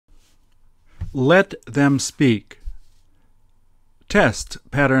Let them speak. Test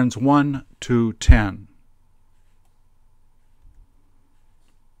patterns 1 to 10.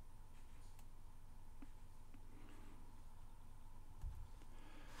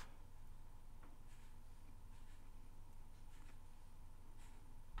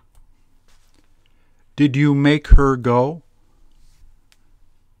 Did you make her go?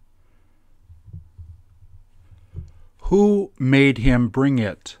 Who made him bring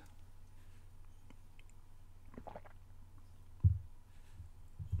it?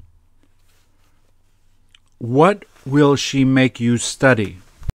 What will she make you study?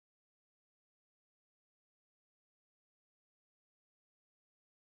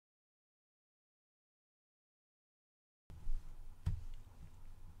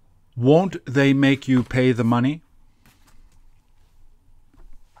 Won't they make you pay the money?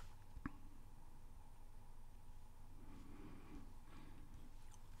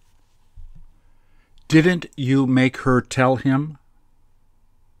 Didn't you make her tell him?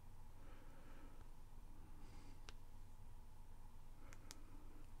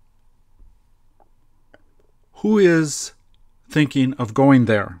 Who is thinking of going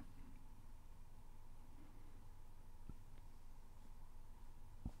there?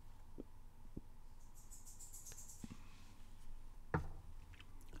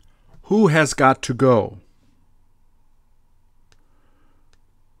 Who has got to go?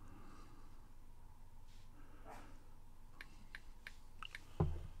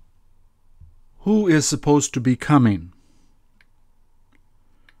 Who is supposed to be coming?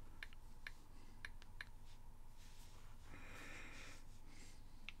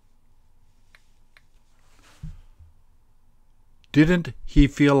 Didn't he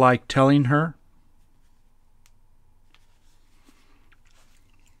feel like telling her?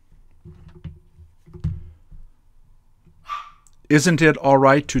 Isn't it all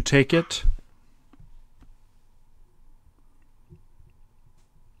right to take it?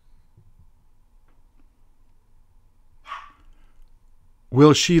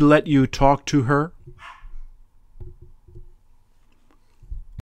 Will she let you talk to her?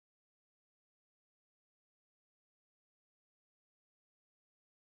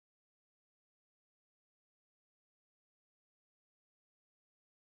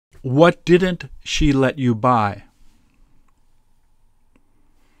 What didn't she let you buy?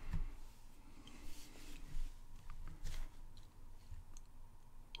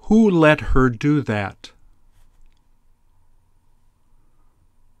 Who let her do that?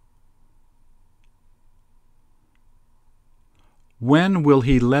 When will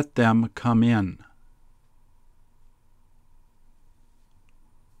he let them come in?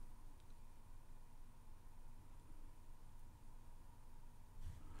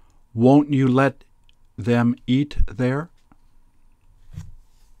 Won't you let them eat there?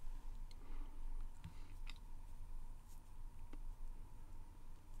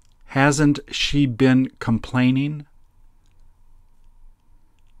 Hasn't she been complaining?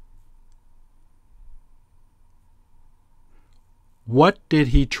 What did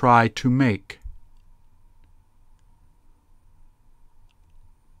he try to make?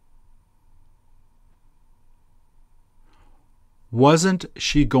 Wasn't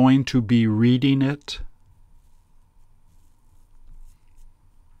she going to be reading it?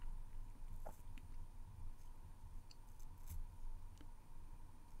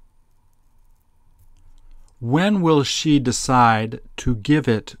 When will she decide to give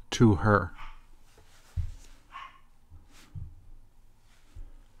it to her?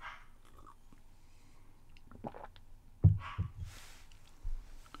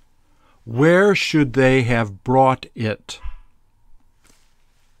 Where should they have brought it?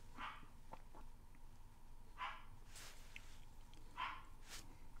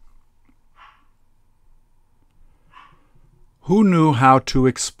 Who knew how to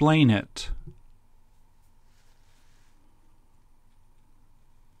explain it?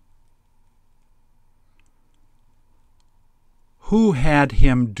 Who had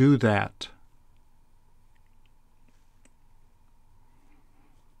him do that?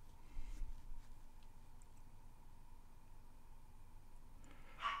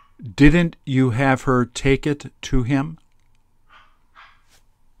 Didn't you have her take it to him?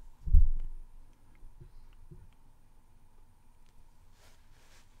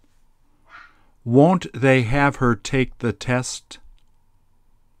 Won't they have her take the test?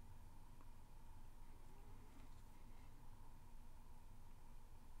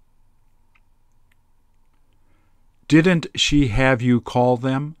 Didn't she have you call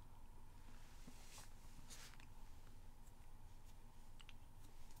them?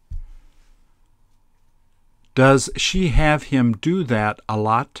 Does she have him do that a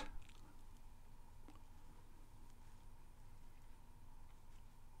lot?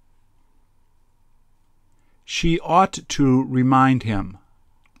 She ought to remind him.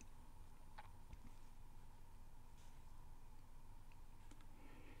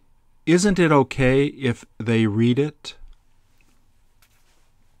 Isn't it okay if they read it?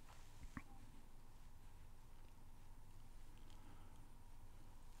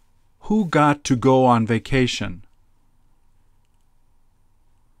 Who got to go on vacation?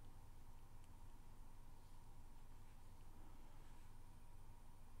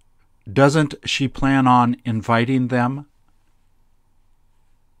 Doesn't she plan on inviting them?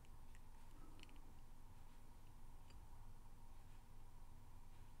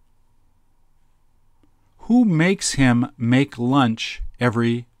 Who makes him make lunch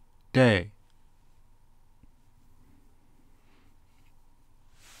every day?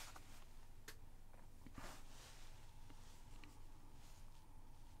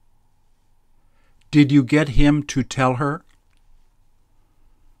 Did you get him to tell her?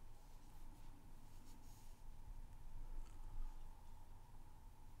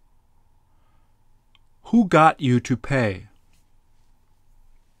 Who got you to pay?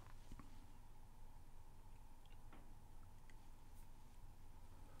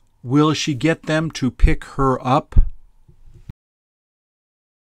 Will she get them to pick her up?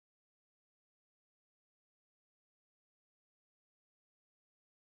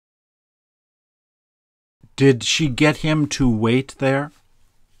 Did she get him to wait there?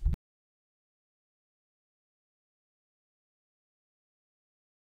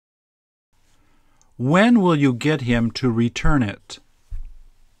 When will you get him to return it?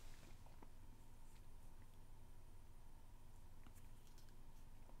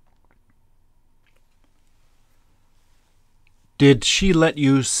 Did she let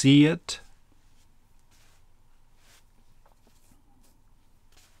you see it?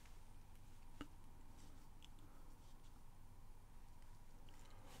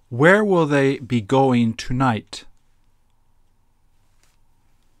 Where will they be going tonight?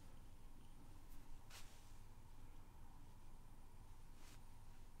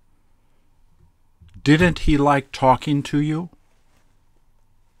 Didn't he like talking to you?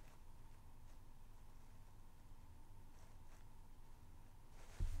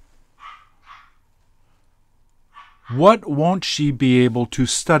 What won't she be able to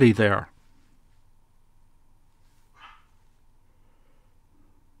study there?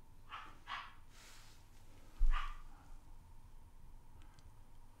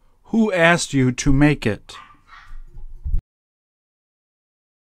 Who asked you to make it?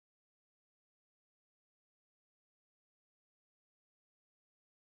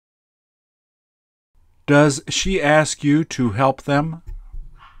 Does she ask you to help them?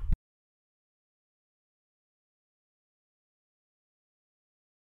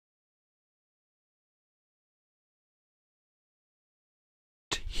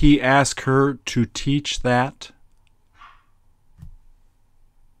 He ask her to teach that?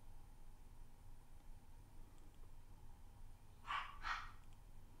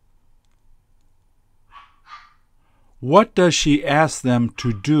 What does she ask them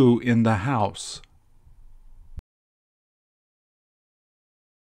to do in the house?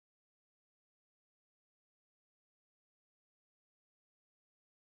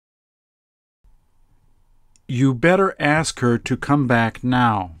 You better ask her to come back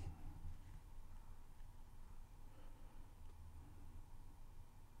now.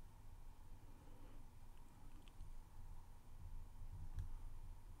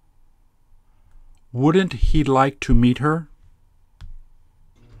 Wouldn't he like to meet her?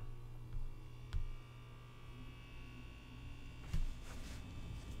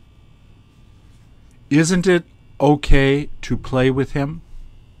 Isn't it okay to play with him?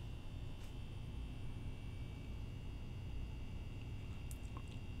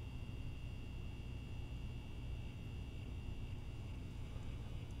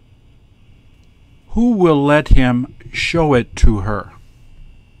 Who will let him show it to her?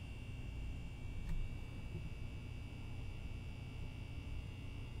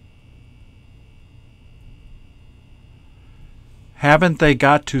 Haven't they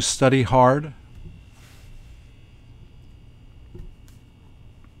got to study hard?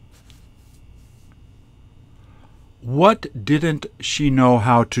 What didn't she know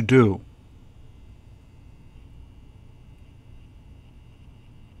how to do?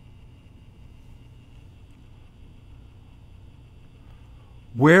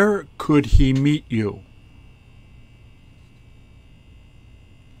 Where could he meet you?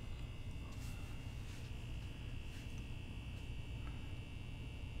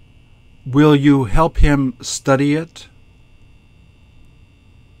 Will you help him study it?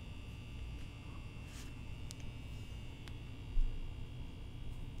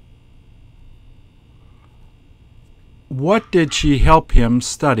 What did she help him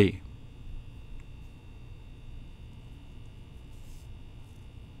study?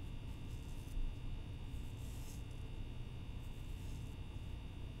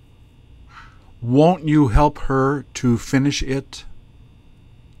 Won't you help her to finish it?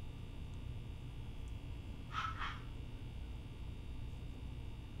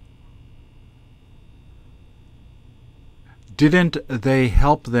 Didn't they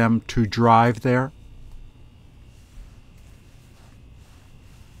help them to drive there?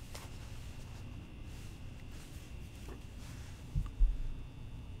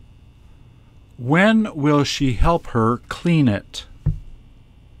 When will she help her clean it?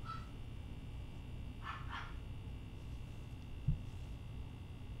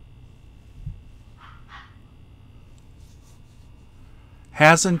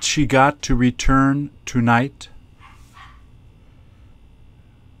 Hasn't she got to return tonight?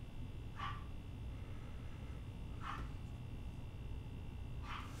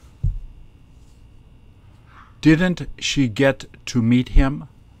 Didn't she get to meet him?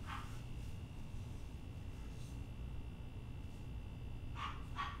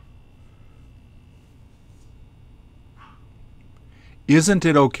 Isn't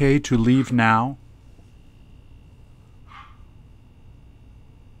it okay to leave now?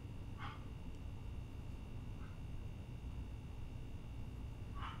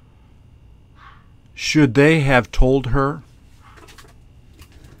 Should they have told her?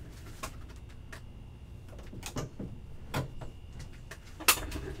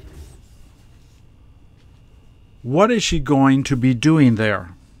 What is she going to be doing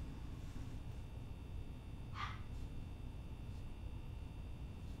there?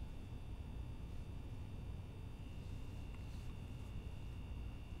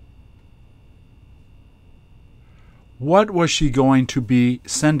 What was she going to be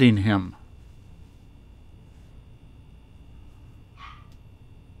sending him?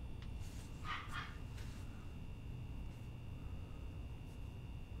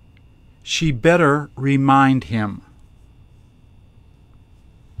 She better remind him.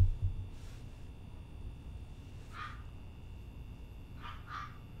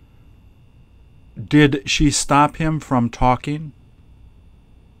 Did she stop him from talking?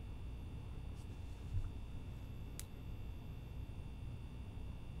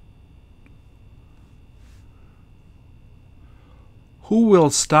 Who will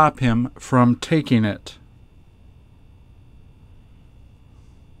stop him from taking it?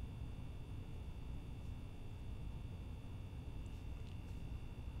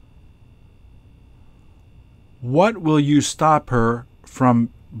 What will you stop her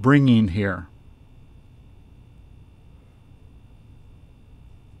from bringing here?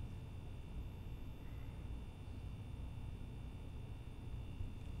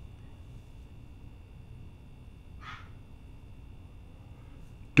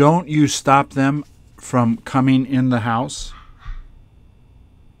 Don't you stop them from coming in the house?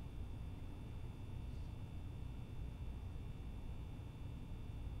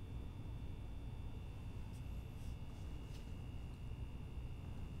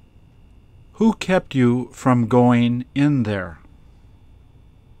 Who kept you from going in there?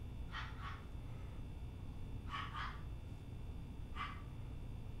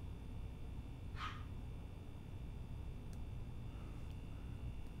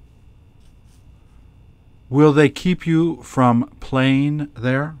 Will they keep you from playing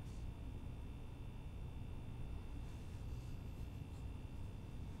there?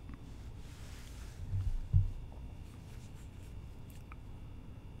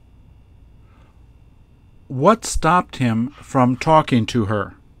 What stopped him from talking to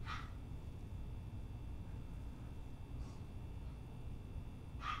her?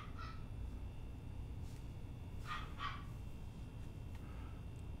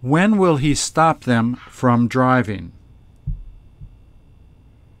 When will he stop them from driving?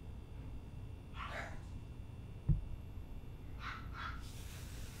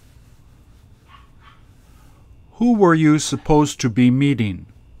 Who were you supposed to be meeting?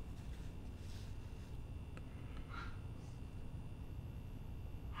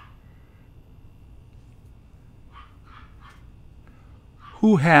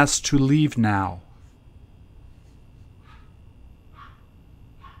 Who has to leave now?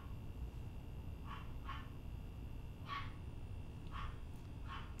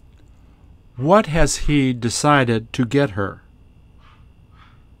 What has he decided to get her?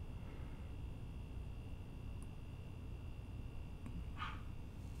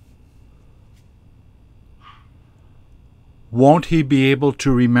 Won't he be able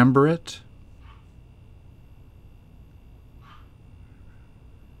to remember it?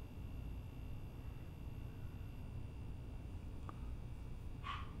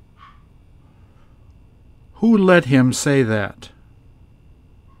 Who let him say that?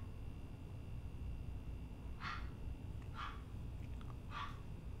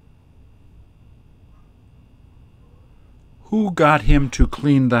 Who got him to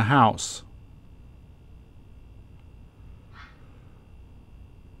clean the house?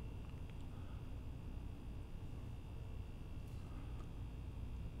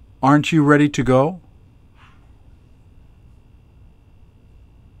 Aren't you ready to go?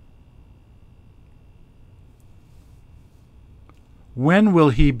 When will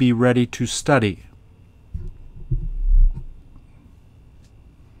he be ready to study?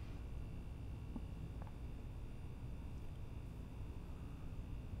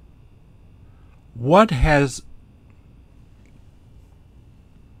 What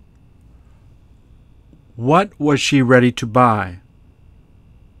was she ready to buy?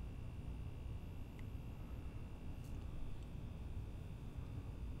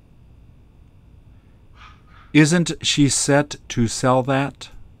 Isn't she set to sell that?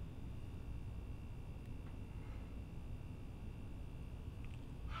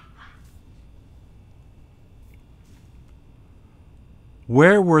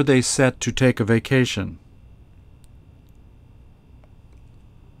 Where were they set to take a vacation?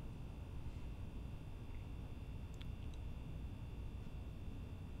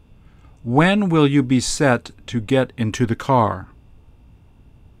 When will you be set to get into the car?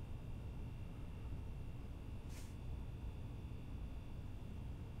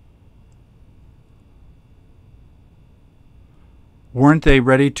 Weren't they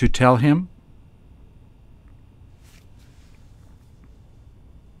ready to tell him?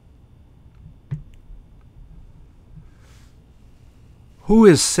 Who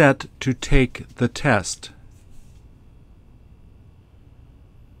is set to take the test?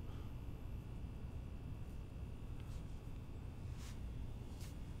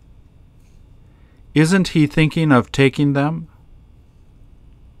 Isn't he thinking of taking them?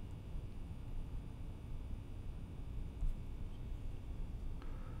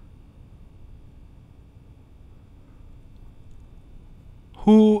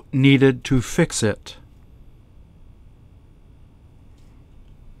 Who needed to fix it?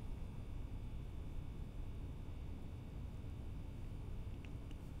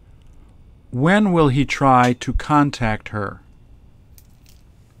 When will he try to contact her?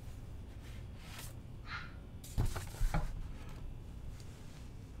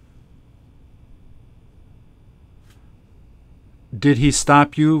 Did he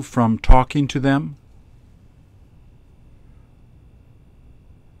stop you from talking to them?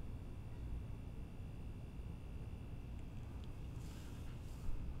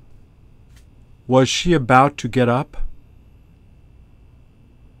 Was she about to get up?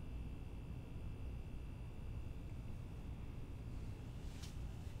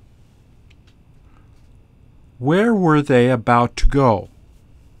 Where were they about to go?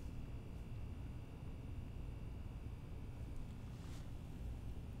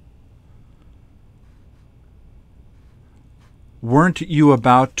 Weren't you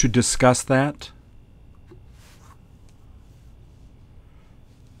about to discuss that?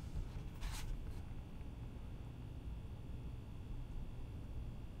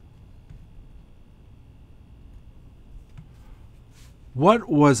 What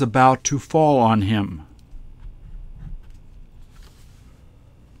was about to fall on him?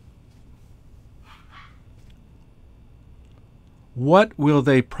 What will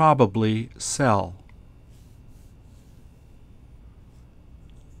they probably sell?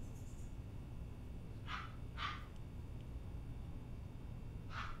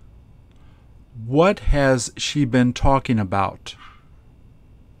 What has she been talking about?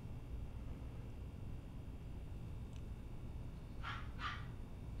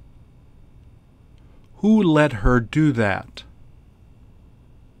 Who let her do that?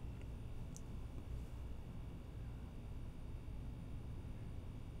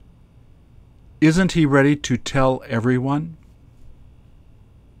 Isn't he ready to tell everyone?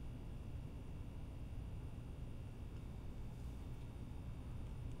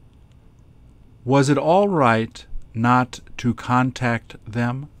 Was it all right not to contact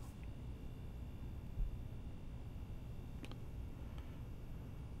them?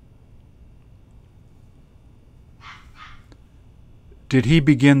 Did he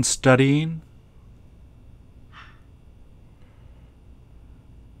begin studying?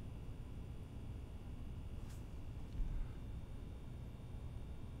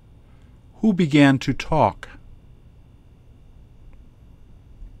 Who began to talk?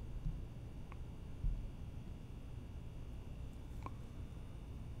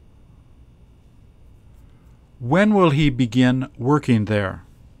 When will he begin working there?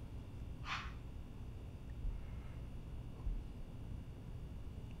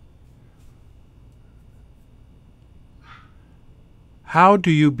 How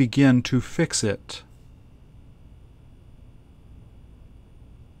do you begin to fix it?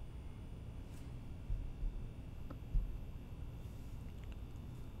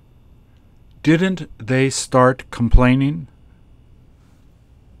 Didn't they start complaining?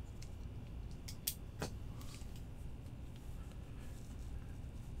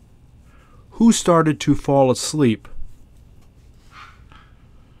 Who started to fall asleep?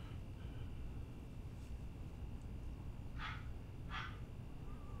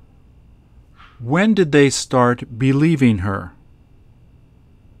 When did they start believing her?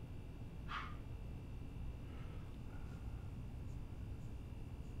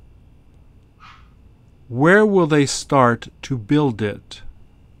 Where will they start to build it?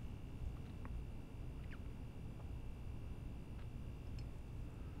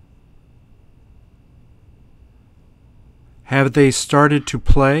 Have they started to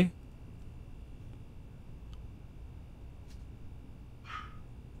play?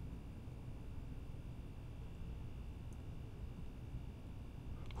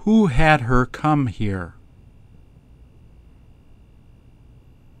 Who had her come here?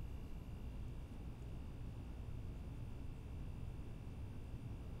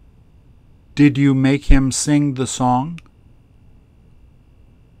 Did you make him sing the song?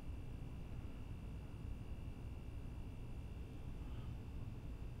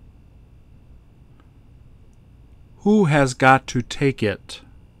 Who has got to take it?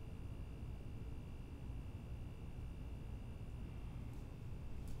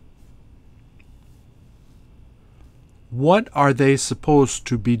 What are they supposed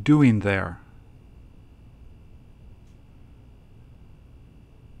to be doing there?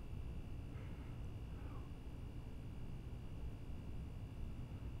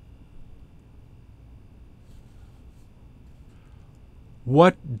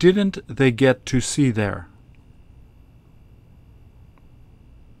 What didn't they get to see there?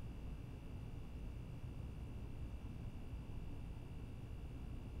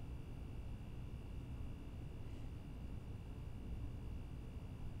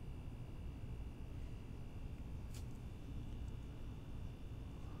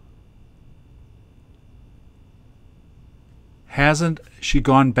 Hasn't she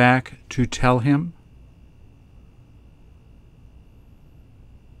gone back to tell him?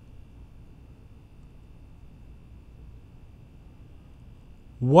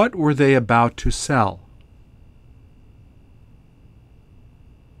 What were they about to sell?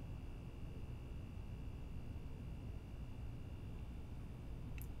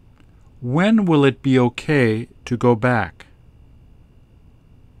 When will it be okay to go back?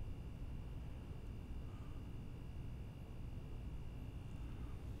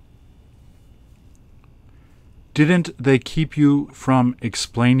 Didn't they keep you from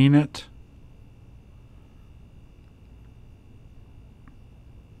explaining it?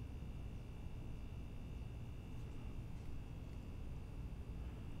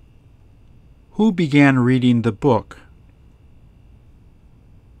 Who began reading the book?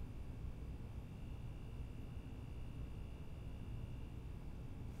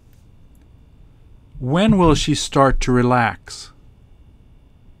 When will she start to relax?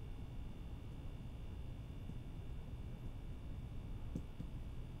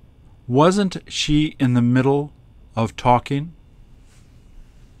 Wasn't she in the middle of talking?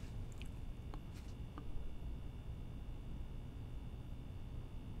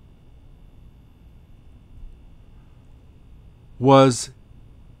 What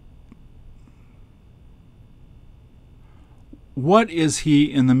is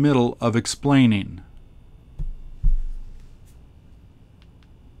he in the middle of explaining?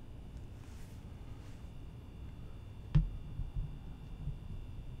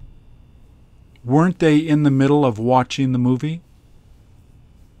 Weren't they in the middle of watching the movie?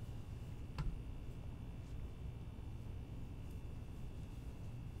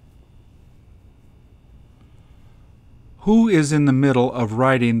 Who is in the middle of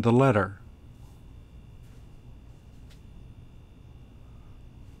writing the letter?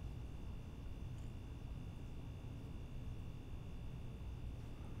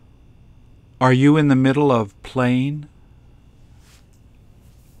 Are you in the middle of playing?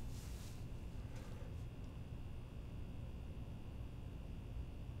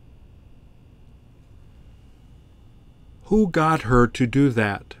 Who got her to do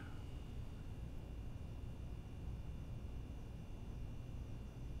that?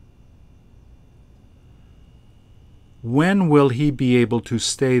 When will he be able to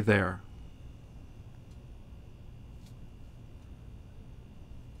stay there?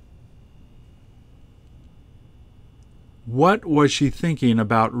 What was she thinking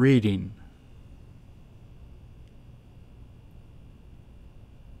about reading?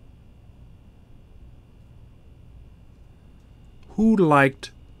 Who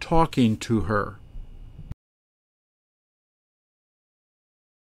liked talking to her?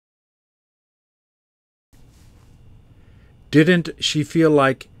 Didn't she feel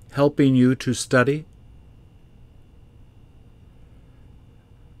like helping you to study?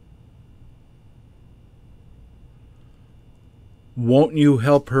 Won't you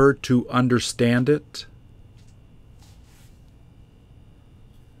help her to understand it?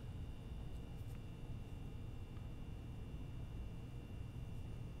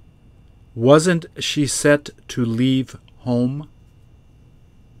 Wasn't she set to leave home?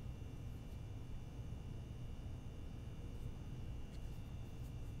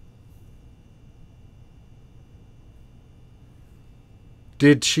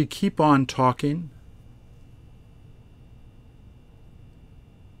 Did she keep on talking?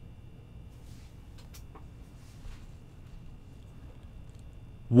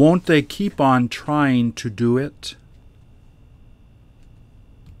 Won't they keep on trying to do it?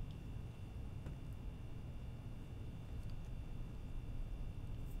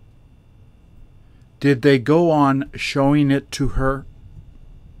 Did they go on showing it to her?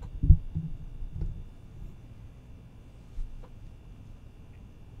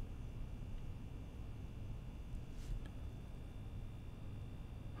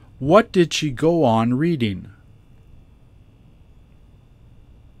 What did she go on reading?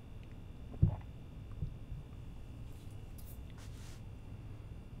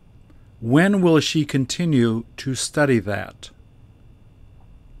 When will she continue to study that?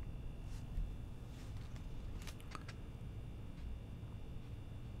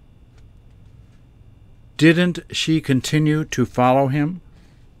 Didn't she continue to follow him?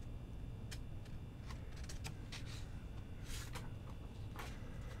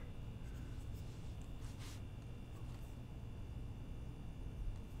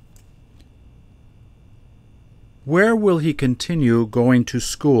 Where will he continue going to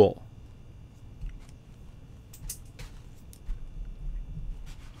school?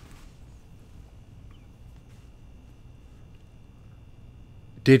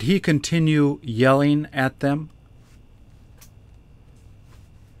 Did he continue yelling at them?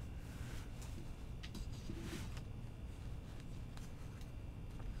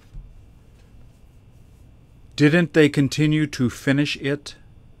 Didn't they continue to finish it?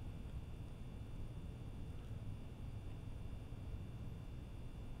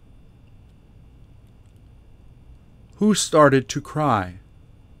 Who started to cry?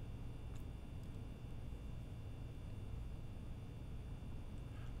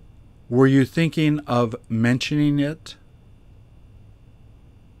 Were you thinking of mentioning it?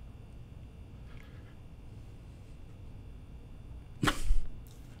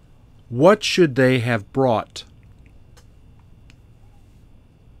 What should they have brought?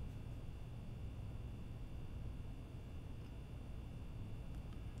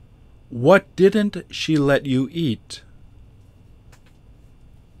 What didn't she let you eat?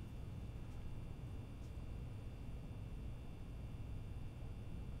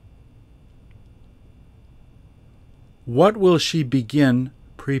 What will she begin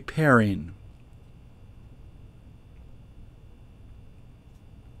preparing?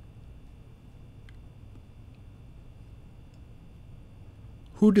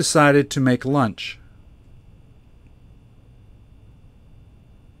 Who decided to make lunch?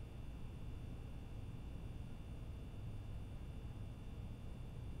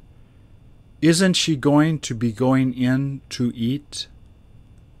 Isn't she going to be going in to eat?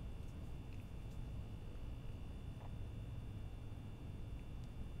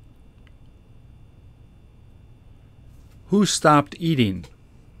 Who stopped eating?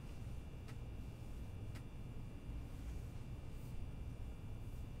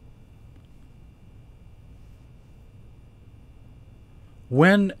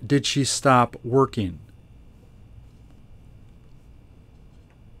 When did she stop working?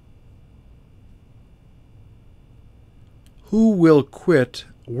 Who will quit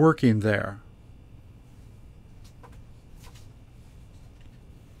working there?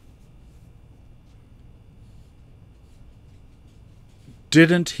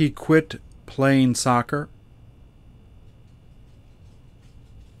 Didn't he quit playing soccer?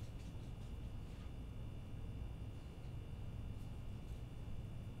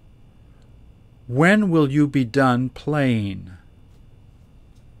 When will you be done playing?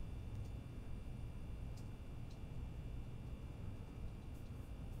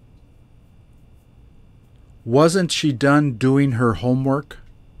 Wasn't she done doing her homework?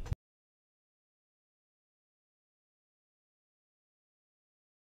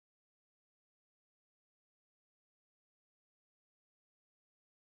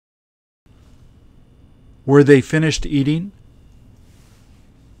 Were they finished eating?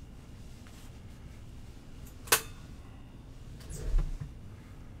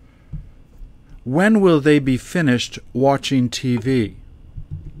 When will they be finished watching TV?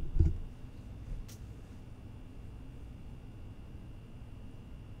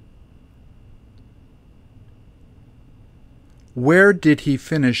 Where did he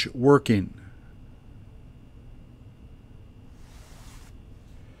finish working?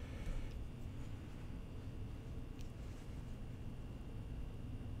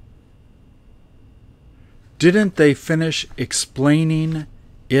 Didn't they finish explaining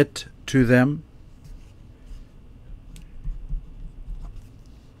it to them?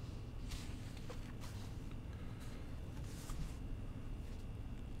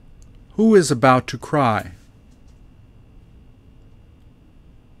 Who is about to cry?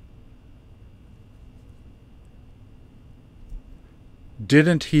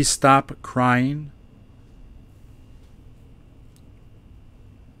 Didn't he stop crying?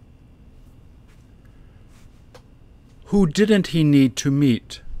 Who didn't he need to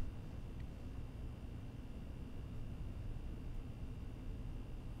meet?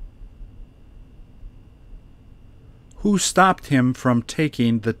 Who stopped him from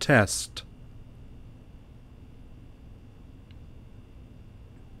taking the test?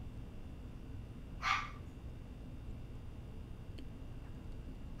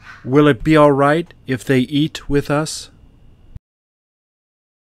 Will it be all right if they eat with us?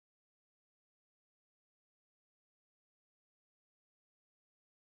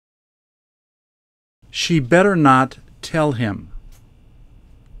 She better not tell him.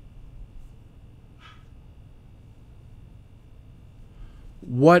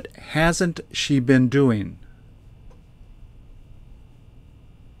 What hasn't she been doing?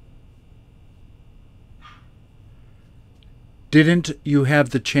 Didn't you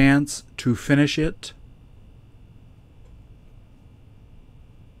have the chance to finish it?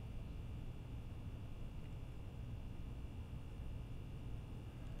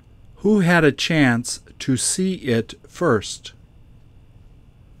 Who had a chance to see it first?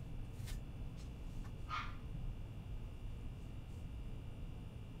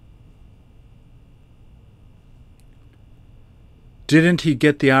 Didn't he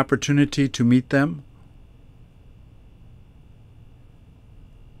get the opportunity to meet them?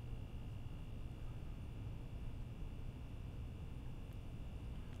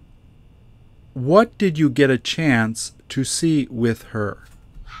 What did you get a chance to see with her?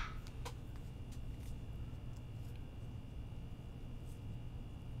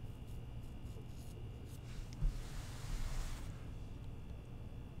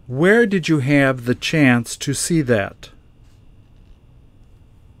 Where did you have the chance to see that?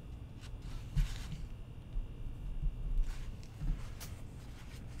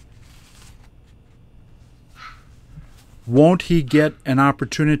 Won't he get an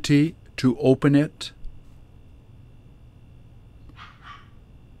opportunity to open it?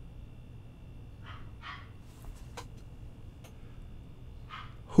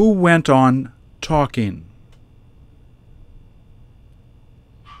 Who went on talking?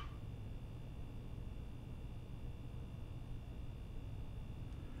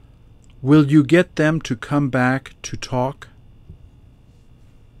 Will you get them to come back to talk?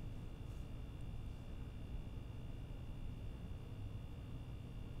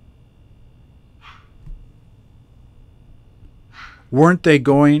 Weren't they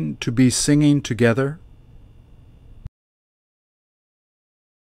going to be singing together?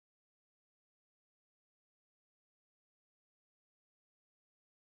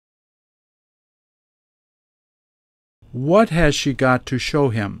 What has she got to show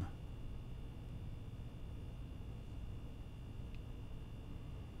him?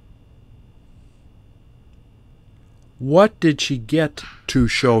 What did she get to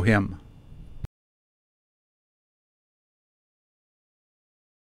show him?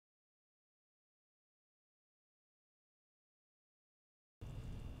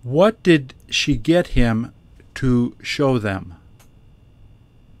 What did she get him to show them?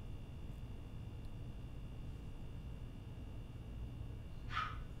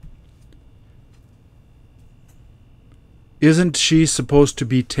 Isn't she supposed to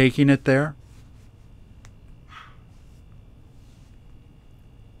be taking it there?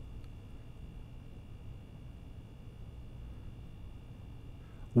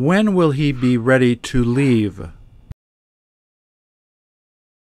 When will he be ready to leave?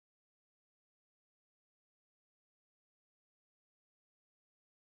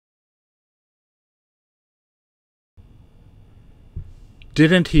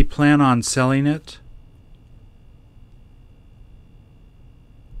 Didn't he plan on selling it?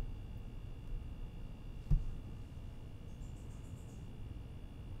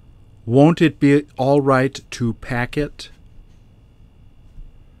 Won't it be all right to pack it?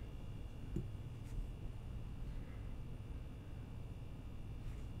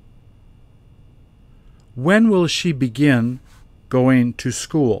 When will she begin going to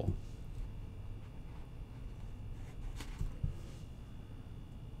school?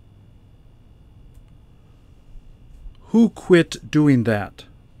 Who quit doing that?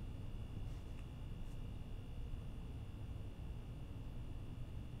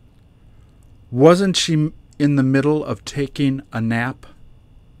 Wasn't she in the middle of taking a nap?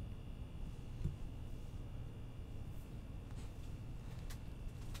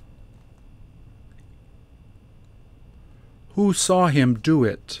 Who saw him do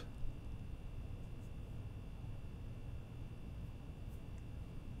it?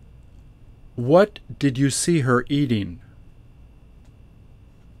 What did you see her eating?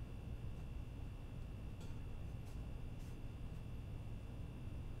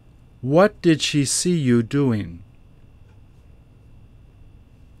 What did she see you doing?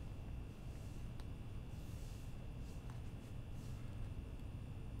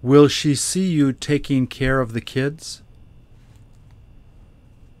 Will she see you taking care of the kids?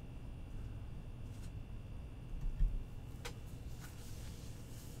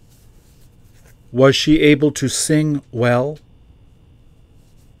 Was she able to sing well?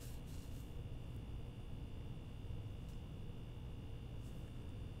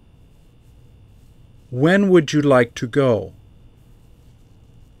 When would you like to go?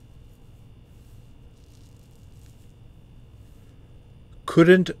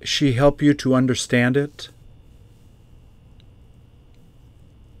 Couldn't she help you to understand it?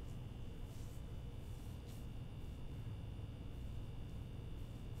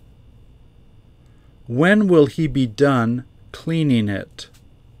 When will he be done cleaning it?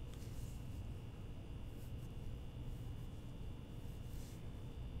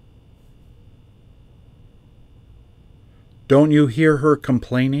 Don't you hear her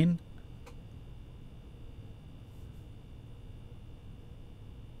complaining?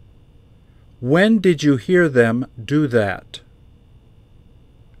 When did you hear them do that?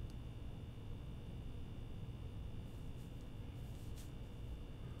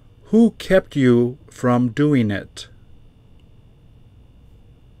 Who kept you from doing it?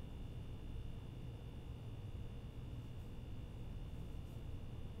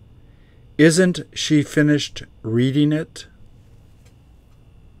 Isn't she finished reading it?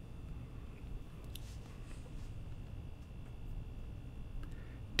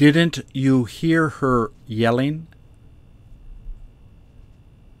 Didn't you hear her yelling?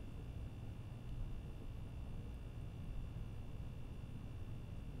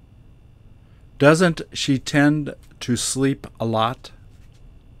 Doesn't she tend to sleep a lot?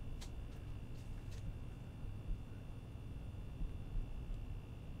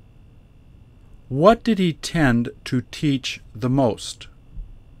 What did he tend to teach the most?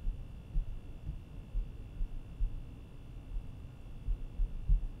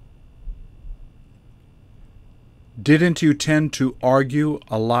 Didn't you tend to argue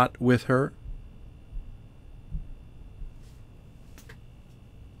a lot with her?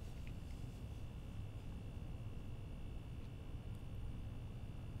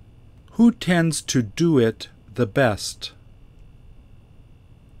 Who tends to do it the best?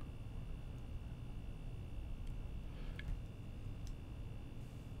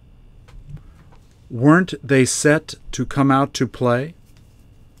 Weren't they set to come out to play?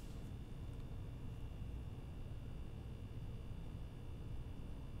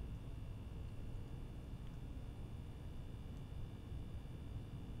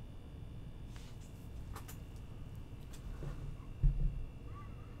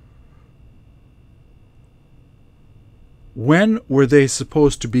 When were they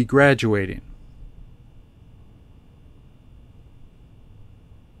supposed to be graduating?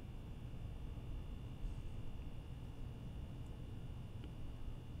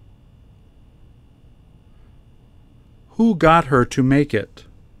 Who got her to make it?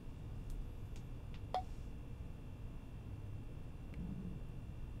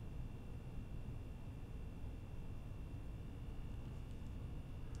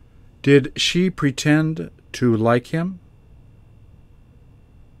 Did she pretend to like him?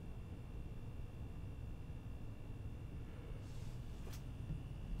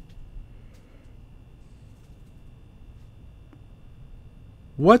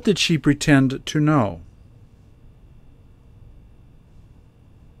 What did she pretend to know?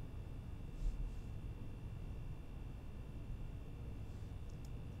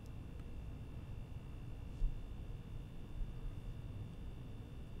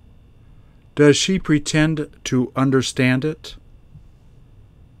 Does she pretend to understand it?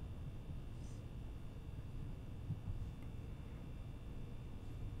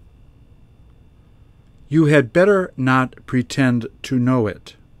 You had better not pretend to know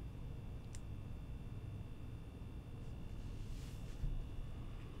it.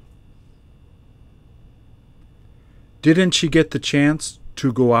 Didn't she get the chance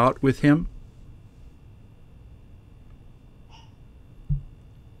to go out with him?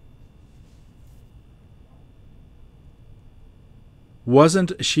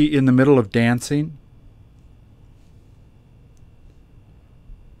 Wasn't she in the middle of dancing?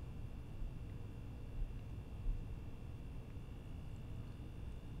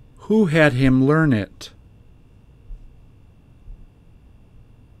 Who had him learn it?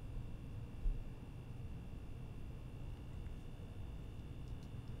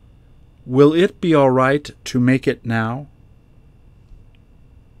 Will it be all right to make it now?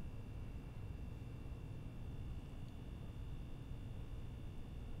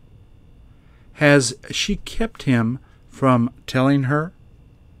 Has she kept him from telling her?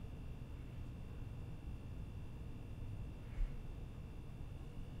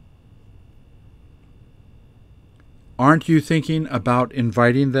 Aren't you thinking about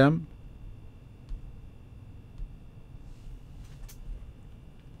inviting them?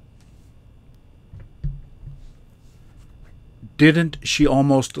 Didn't she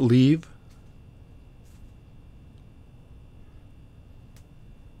almost leave?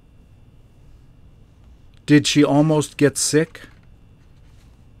 Did she almost get sick?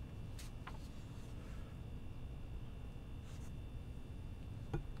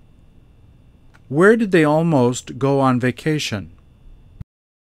 Where did they almost go on vacation?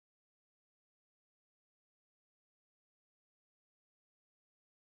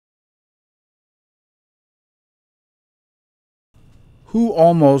 Who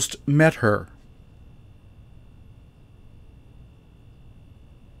almost met her?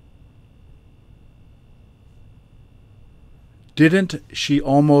 Didn't she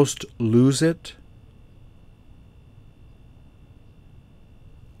almost lose it?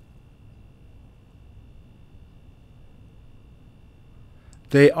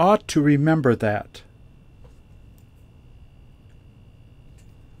 They ought to remember that.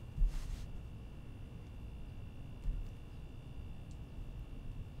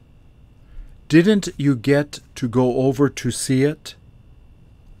 Didn't you get to go over to see it?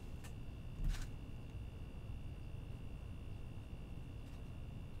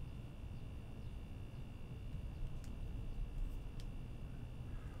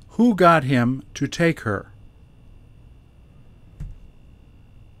 Who got him to take her?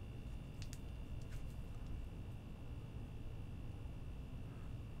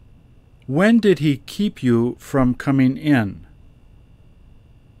 When did he keep you from coming in?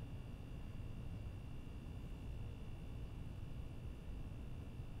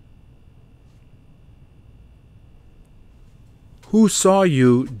 Who saw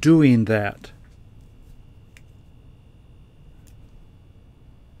you doing that?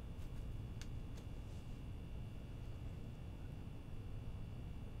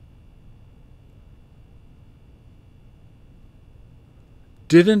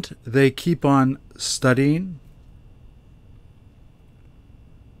 Didn't they keep on studying?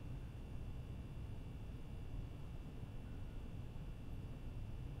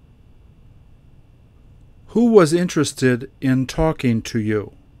 Who was interested in talking to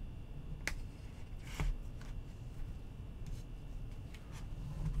you?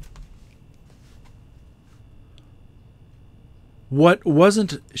 What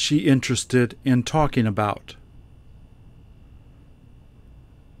wasn't she interested in talking about?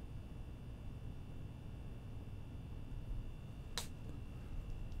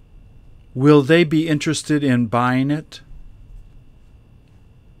 Will they be interested in buying it?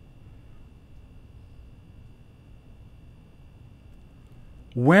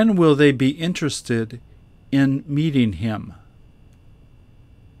 When will they be interested in meeting him?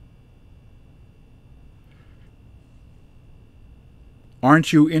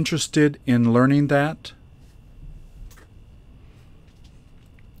 Aren't you interested in learning that?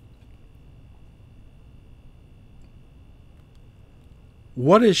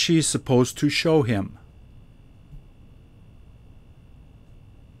 What is she supposed to show him?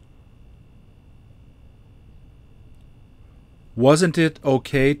 Wasn't it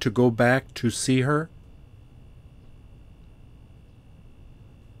okay to go back to see her?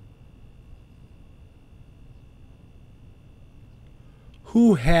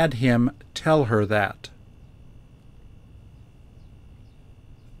 Who had him tell her that?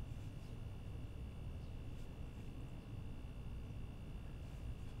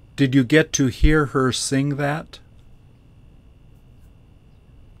 Did you get to hear her sing that?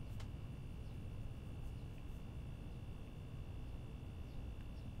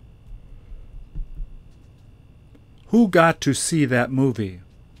 Who got to see that movie?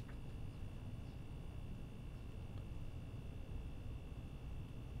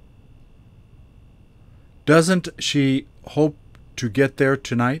 Doesn't she hope to get there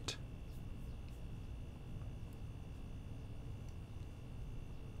tonight?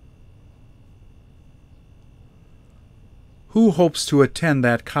 Who hopes to attend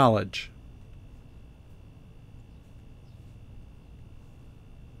that college?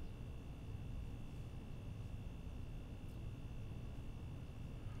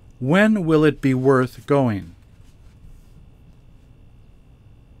 When will it be worth going?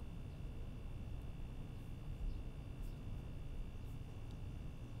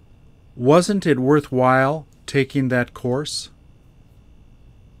 Wasn't it worthwhile taking that course?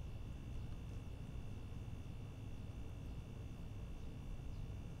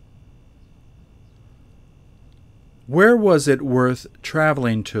 Where was it worth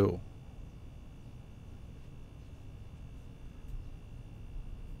traveling to?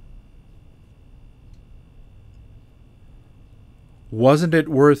 Wasn't it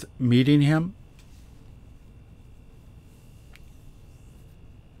worth meeting him?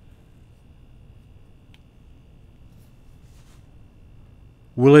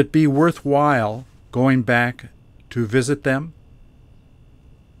 Will it be worthwhile going back to visit them?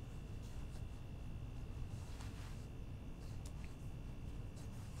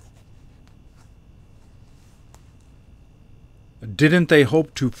 Didn't they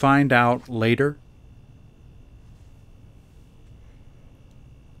hope to find out later?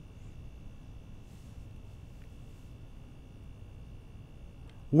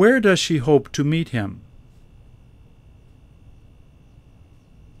 Where does she hope to meet him?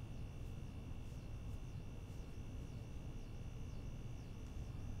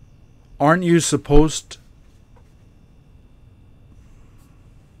 Aren't you supposed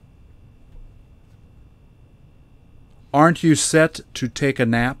Aren't you set to take a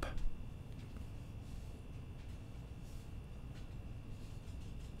nap?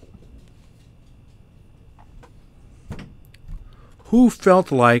 Who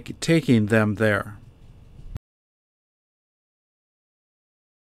felt like taking them there?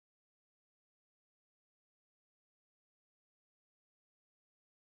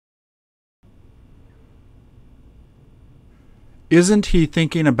 Isn't he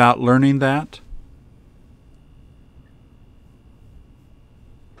thinking about learning that?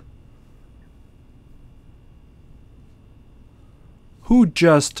 Who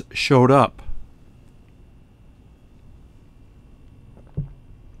just showed up?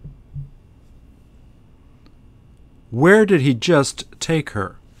 Where did he just take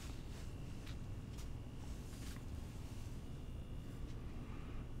her?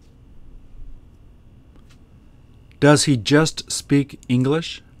 Does he just speak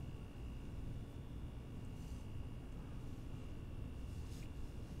English?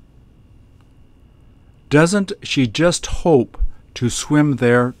 Doesn't she just hope to swim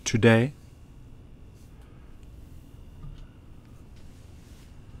there today?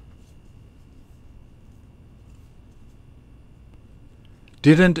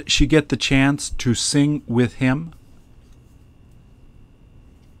 Didn't she get the chance to sing with him?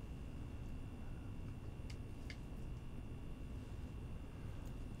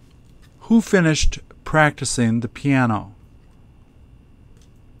 Who finished practicing the piano?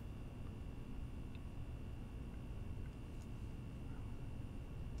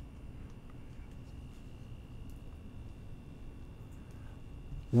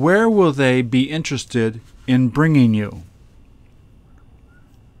 Where will they be interested in bringing you?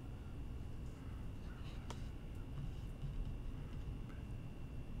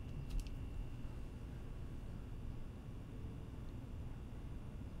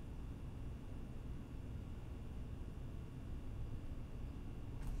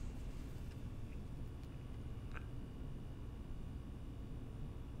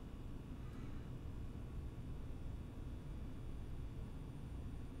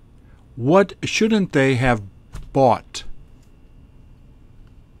 What shouldn't they have bought?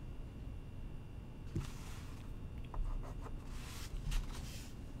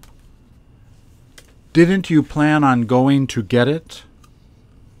 Didn't you plan on going to get it?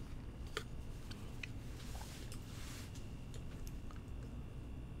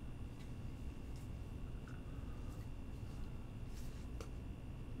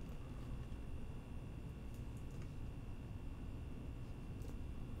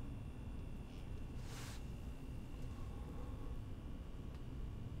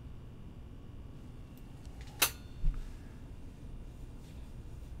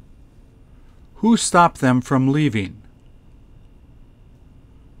 Who stopped them from leaving?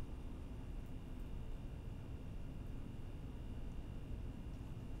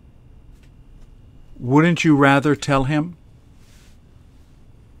 Wouldn't you rather tell him?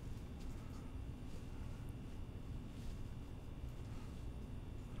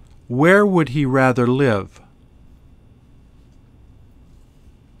 Where would he rather live?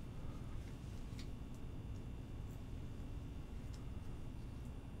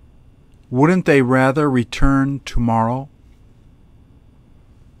 Wouldn't they rather return tomorrow?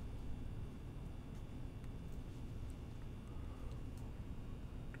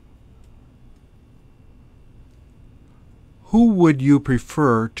 Who would you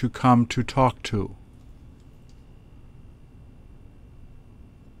prefer to come to talk to?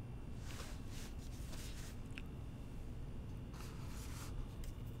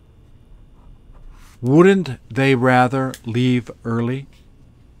 Wouldn't they rather leave early?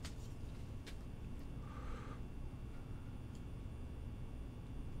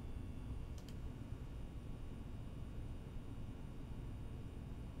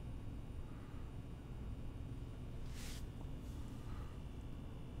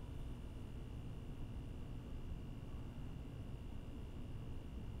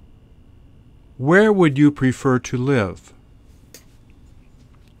 Where would you prefer to live?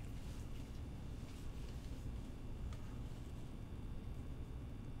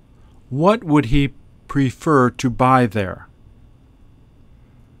 What would he prefer to buy there?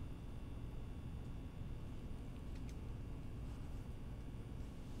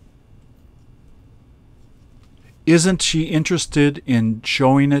 Isn't she interested in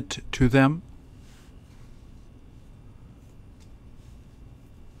showing it to them?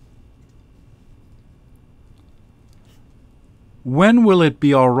 When will it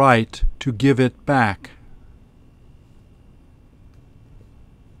be all right to give it back?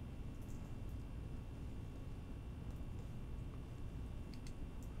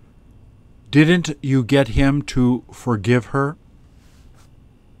 Didn't you get him to forgive her?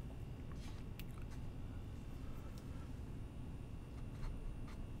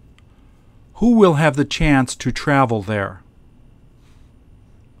 Who will have the chance to travel there?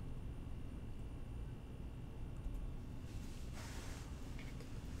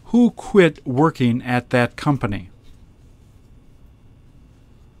 Who quit working at that company?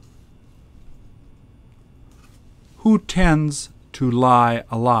 Who tends to lie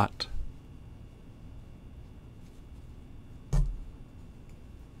a lot?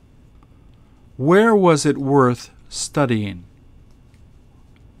 Where was it worth studying?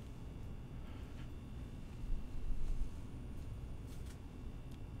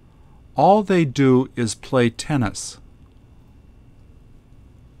 All they do is play tennis.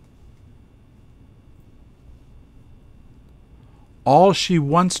 All she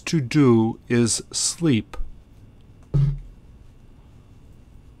wants to do is sleep.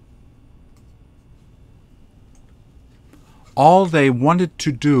 All they wanted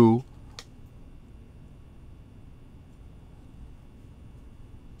to do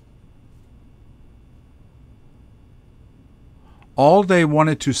All they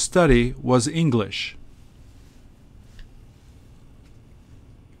wanted to study was English.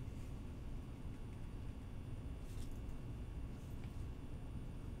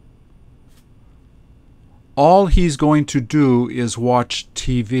 All he's going to do is watch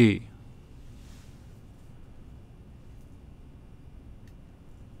TV.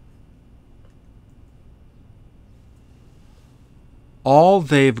 All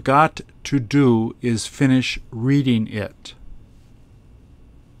they've got to do is finish reading it.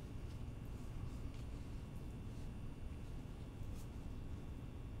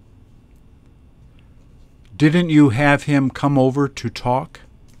 Didn't you have him come over to talk?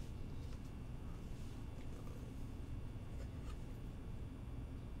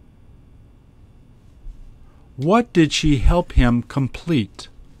 What did she help him complete?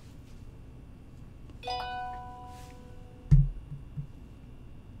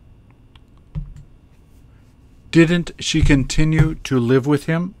 Didn't she continue to live with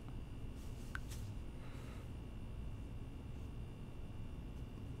him?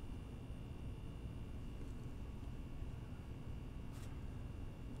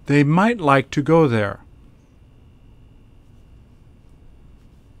 They might like to go there.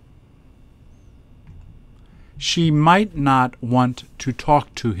 She might not want to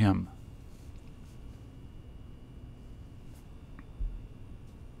talk to him.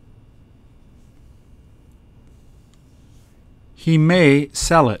 He may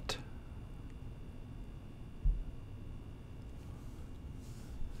sell it.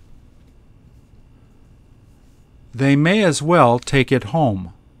 They may as well take it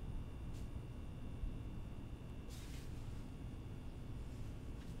home.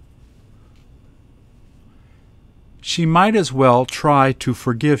 She might as well try to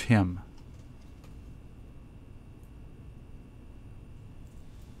forgive him.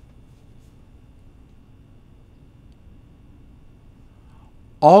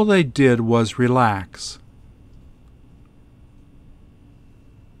 All they did was relax.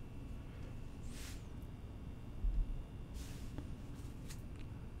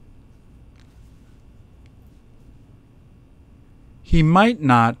 He might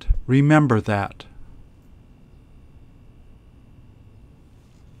not remember that.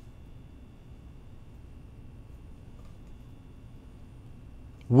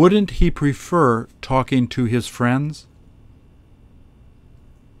 Wouldn't he prefer talking to his friends?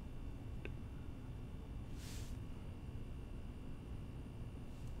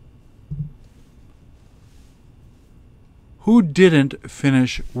 Who didn't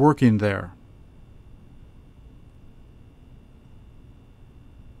finish working there?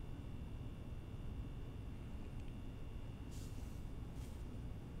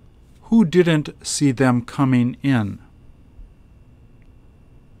 Who didn't see them coming in?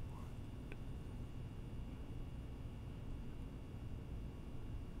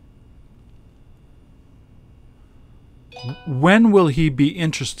 When will he be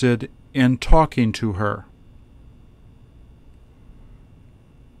interested in talking to her?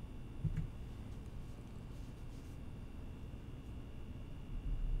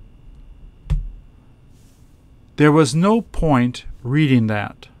 There was no point reading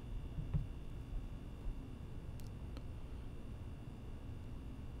that.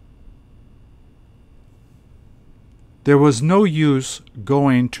 There was no use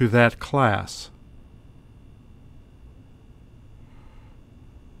going to that class.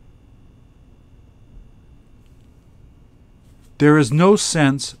 There is no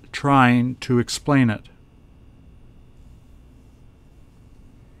sense trying to explain it.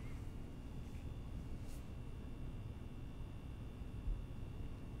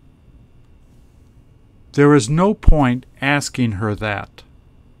 There is no point asking her that.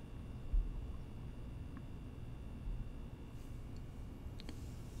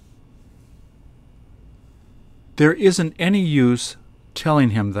 There isn't any use telling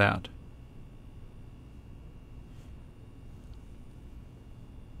him that.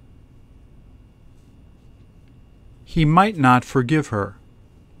 He might not forgive her.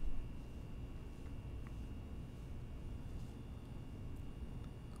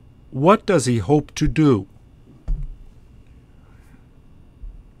 What does he hope to do?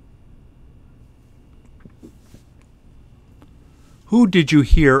 Who did you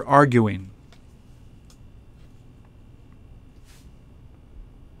hear arguing?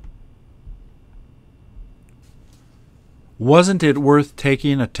 Wasn't it worth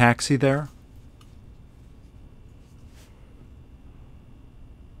taking a taxi there?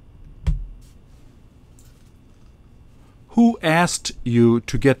 Who asked you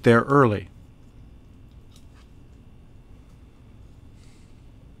to get there early?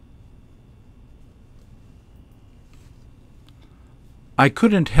 I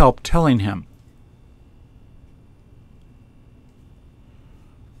couldn't help telling him.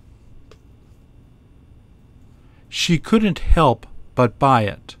 She couldn't help but buy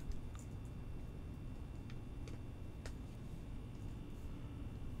it.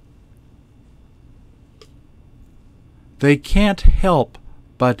 They can't help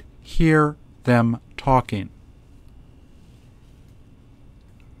but hear them talking.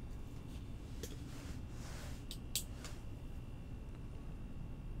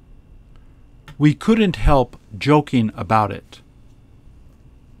 We couldn't help joking about it.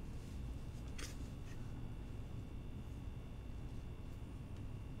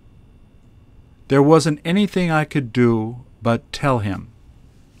 There wasn't anything I could do but tell him.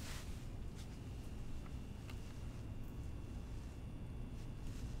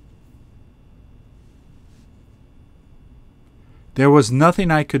 There was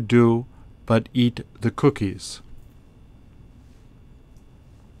nothing I could do but eat the cookies.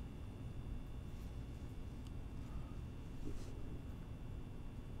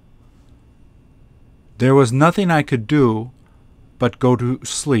 There was nothing I could do but go to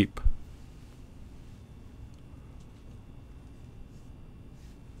sleep.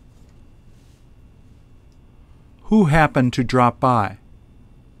 Who happened to drop by?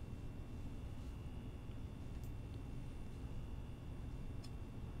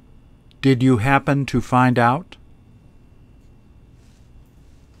 Did you happen to find out?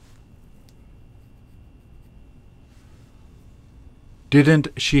 Didn't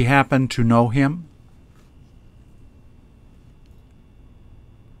she happen to know him?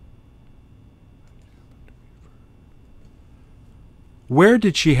 Where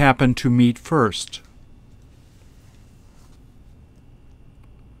did she happen to meet first?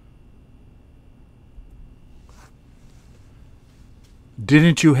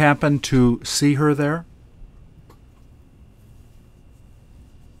 Didn't you happen to see her there?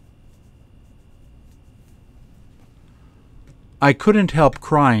 I couldn't help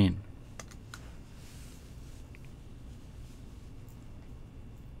crying.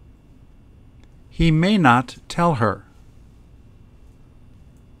 He may not tell her.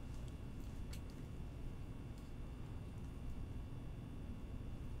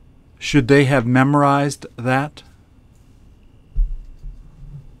 Should they have memorized that?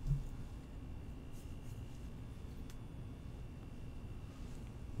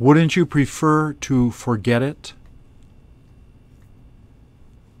 Wouldn't you prefer to forget it?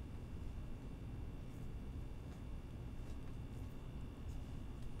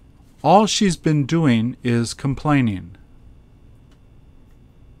 All she's been doing is complaining.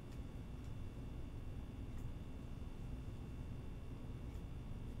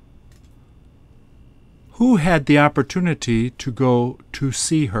 Who had the opportunity to go to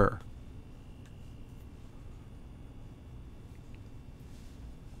see her?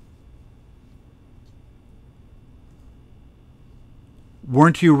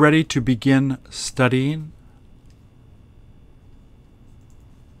 Weren't you ready to begin studying?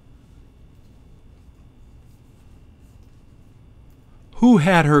 Who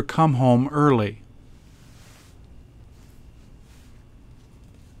had her come home early?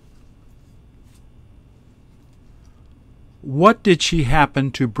 What did she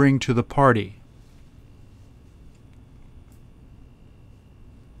happen to bring to the party?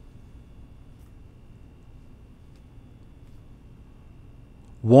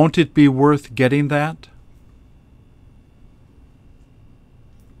 Won't it be worth getting that?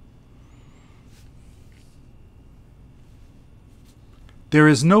 There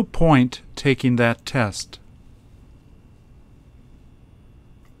is no point taking that test.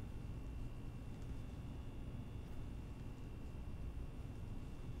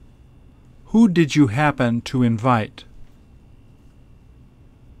 Who did you happen to invite?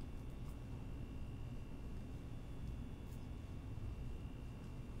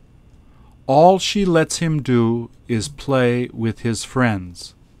 All she lets him do is play with his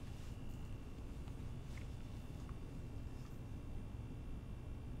friends.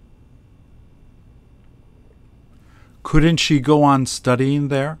 Couldn't she go on studying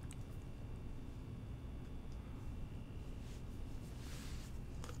there?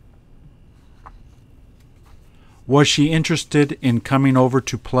 Was she interested in coming over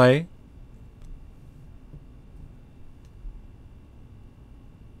to play?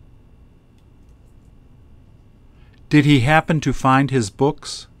 Did he happen to find his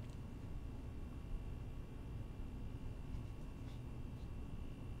books?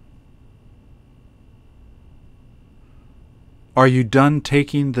 Are you done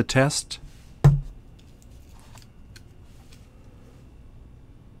taking the test?